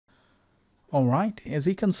Alright, as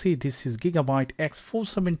you can see, this is Gigabyte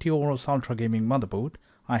X470 Aorus Ultra Gaming motherboard.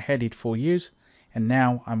 I had it for years and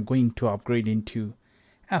now I'm going to upgrade into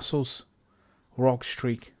Asus ROG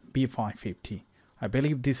Strix B550. I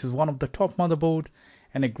believe this is one of the top motherboard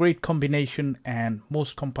and a great combination and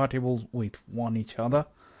most compatible with one each other.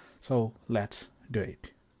 So let's do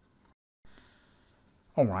it.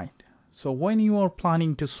 Alright, so when you are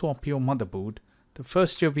planning to swap your motherboard, the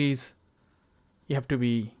first job is you have to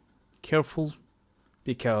be careful,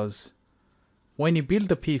 because when you build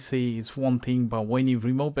the PC is one thing, but when you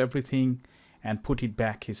remove everything and put it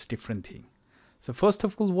back is different thing. So first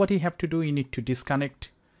of all, what you have to do, you need to disconnect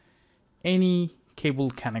any cable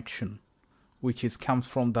connection which comes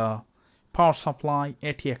from the power supply,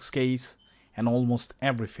 ATX case and almost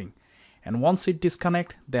everything. And once it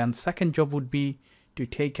disconnect, then second job would be to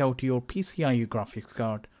take out your PCIe graphics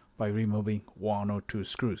card by removing one or two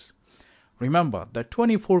screws. Remember, the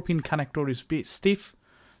 24-pin connector is stiff,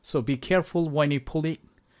 so be careful when you pull it.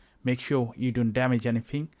 Make sure you don't damage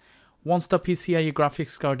anything. Once the PCIe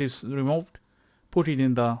graphics card is removed, put it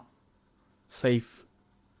in the safe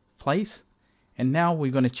place. And now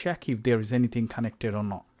we're going to check if there is anything connected or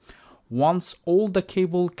not. Once all the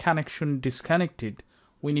cable connection disconnected,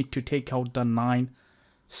 we need to take out the 9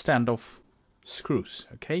 standoff screws.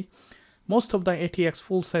 Okay, most of the ATX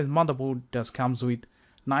full-size motherboard comes with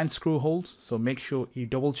 9 screw holes, so make sure you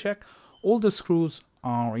double check. All the screws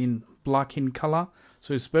are in black in color,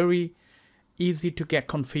 so it's very easy to get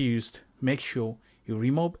confused. Make sure you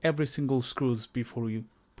remove every single screws before you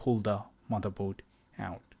pull the motherboard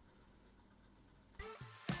out.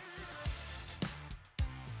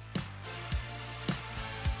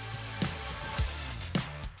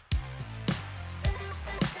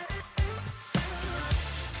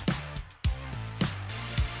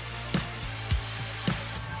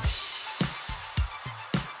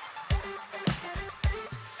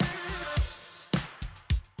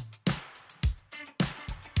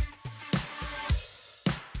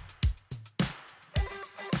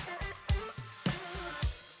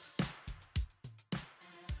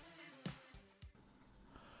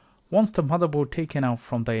 Once the motherboard taken out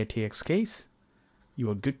from the ATX case, you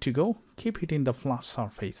are good to go. Keep it in the flat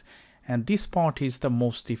surface. And this part is the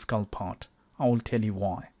most difficult part. I will tell you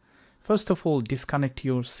why. First of all, disconnect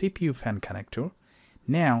your CPU fan connector.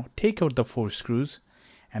 Now take out the 4 screws,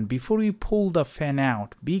 and before you pull the fan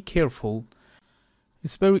out, be careful.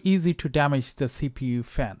 It's very easy to damage the CPU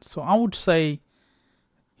fan. So I would say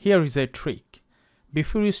here is a trick.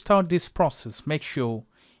 Before you start this process, make sure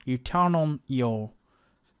you turn on your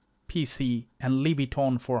PC and leave it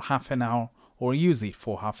on for half an hour or use it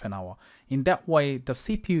for half an hour. In that way, the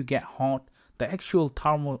CPU get hot, the actual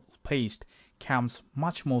thermal paste comes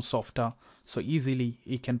much more softer, so easily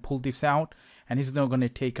you can pull this out and it's not going to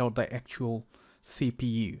take out the actual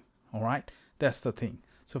CPU. Alright, that's the thing.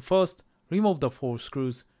 So first, remove the 4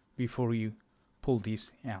 screws before you pull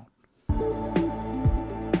this out.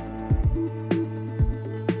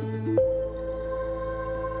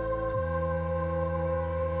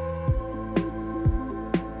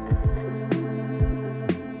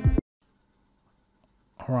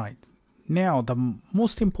 Alright, now the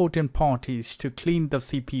most important part is to clean the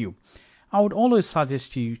CPU. I would always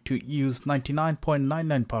suggest you to use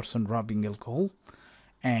 99.99% rubbing alcohol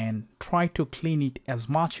and try to clean it as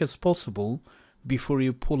much as possible before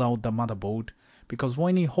you pull out the motherboard, because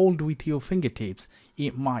when you hold with your fingertips,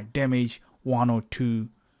 it might damage 1 or 2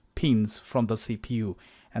 pins from the CPU,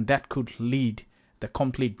 and that could lead the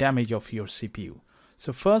complete damage of your CPU.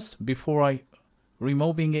 So first, before I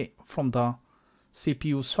removing it from the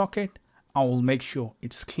CPU socket, I will make sure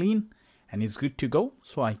it's clean and it's good to go,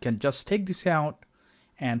 so I can just take this out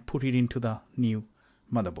and put it into the new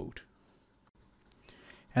motherboard.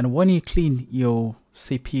 And when you clean your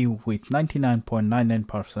CPU with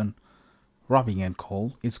 99.99% rubbing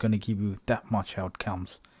alcohol, it's going to give you that much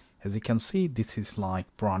outcomes. As you can see, this is like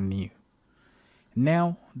brand new.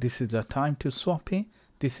 Now this is the time to swap it.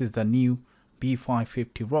 This is the new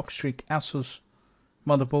B550 ROG Strix Asus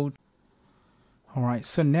motherboard. Alright,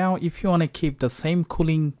 so now if you want to keep the same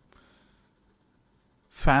cooling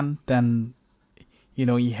fan, then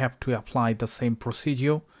you have to apply the same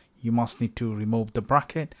procedure. You must need to remove the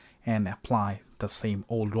bracket and apply the same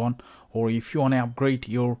old one. Or if you want to upgrade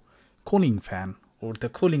your cooling fan or the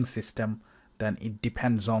cooling system, then it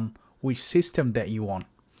depends on which system that you want.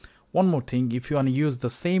 One more thing, if you want to use the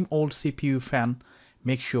same old CPU fan,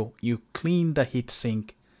 make sure you clean the heatsink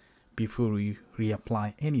before you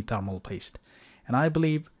reapply any thermal paste. And I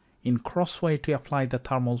believe in Crossway to apply the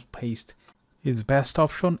thermal paste is best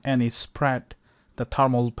option, and it spread the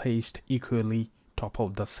thermal paste equally top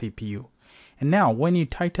of the CPU. And now when you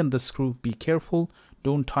tighten the screw, be careful,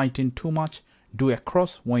 don't tighten too much. Do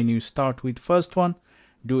across. When you start with first one,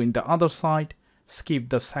 do in the other side, skip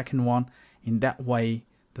the second one. In that way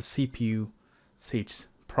the CPU sits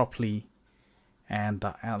properly and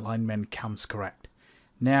the alignment comes correct.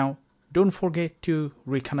 Now don't forget to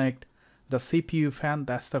reconnect the CPU fan.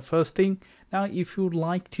 That's the first thing. Now if you'd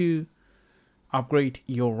like to upgrade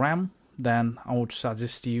your RAM, then I would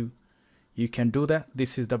suggest you can do that.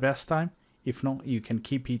 This is the best time. If not, you can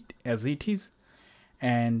keep it as it is.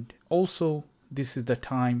 And also this is the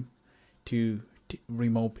time to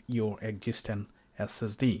remove your existing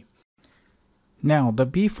SSD. Now the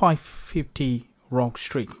B550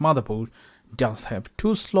 Rockstreak motherboard does have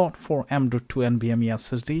 2 slots for M.2 NVMe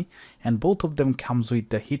SSD, and both of them comes with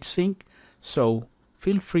the heatsink, so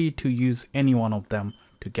feel free to use any one of them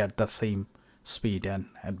to get the same speed and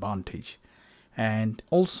advantage. And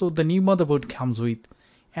also the new motherboard comes with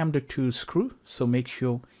M.2 screw, so make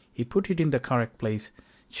sure you put it in the correct place,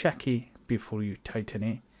 check it before you tighten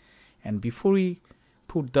it, and before you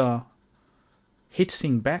put the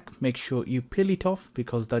heatsink back, make sure you peel it off,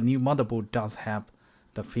 because the new motherboard does have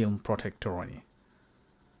the film protector on it.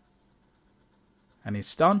 And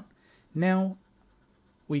it's done. Now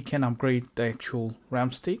we can upgrade the actual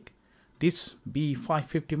RAM stick. This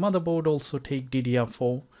B550 motherboard also take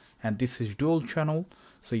DDR4, and this is dual channel,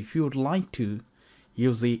 so if you would like to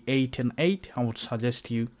use the 8 and 8, I would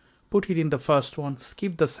suggest you put it in the first one,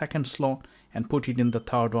 skip the second slot and put it in the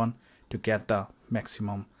third one to get the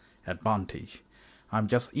maximum advantage. I'm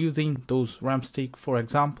just using those RAM stick for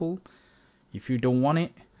example. If you don't want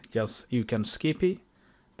it, you can skip it.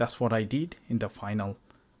 That's what I did in the final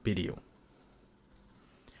video.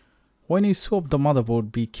 When you swap the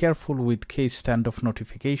motherboard, be careful with case standoff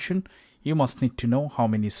notification. You must need to know how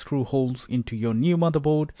many screw holes into your new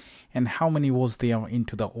motherboard and how many was there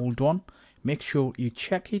into the old one. Make sure you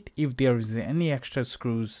check it. If there is any extra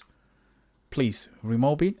screws, please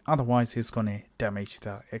remove it, otherwise it's gonna damage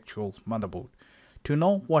the actual motherboard. To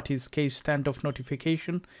know what is case standoff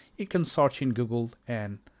notification, you can search in Google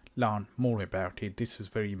and learn more about it. This is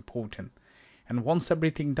very important. And once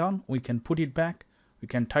everything done, we can put it back, we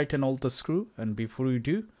can tighten all the screw, and before you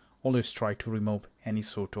do, always try to remove any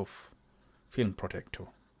sort of film protector.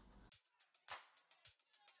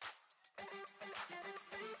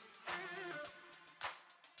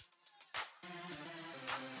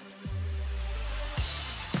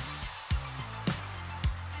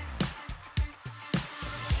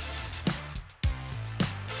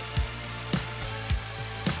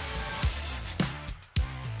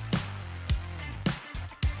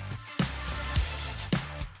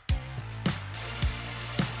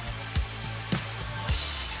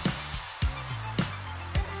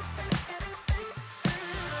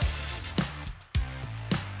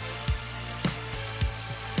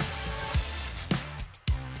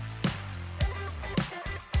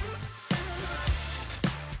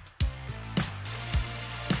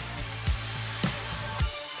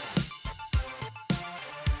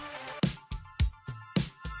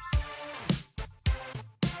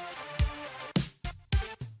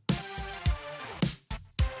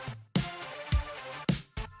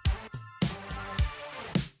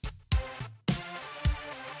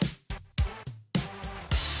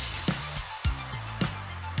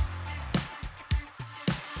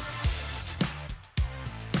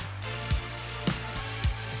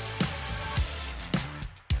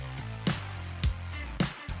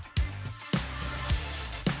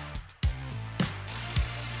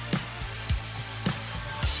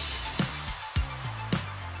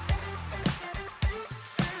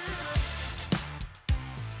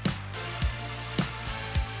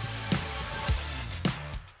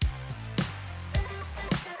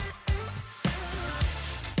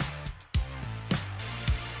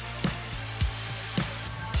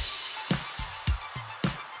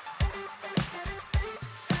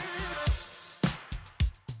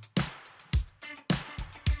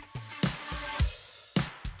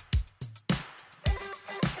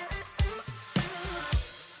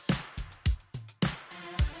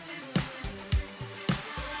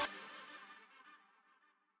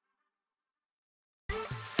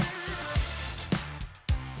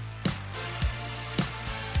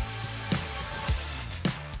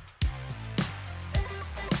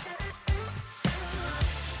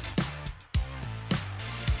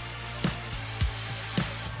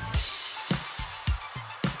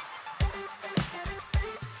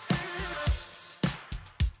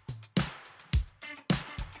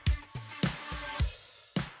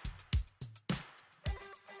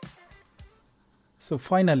 So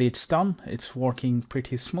finally it's done. It's working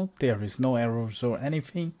pretty smooth. There is no errors or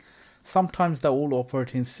anything. sometimes the old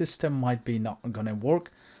operating system might be not gonna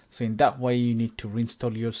work. So in that way, you need to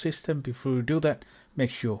reinstall your system. Before you do that,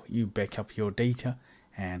 make sure you back up your data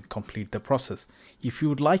and complete the process. If you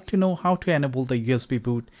would like to know how to enable the USB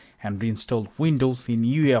boot and reinstall Windows in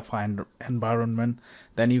UEFI environment,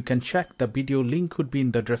 then you can check the video. Link could be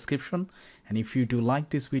in the description. And if you do like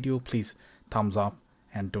this video, please thumbs up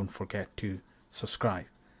and don't forget to subscribe.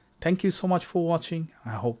 Thank you so much for watching.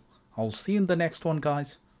 I hope I'll see you in the next one,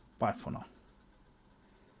 guys. Bye for now.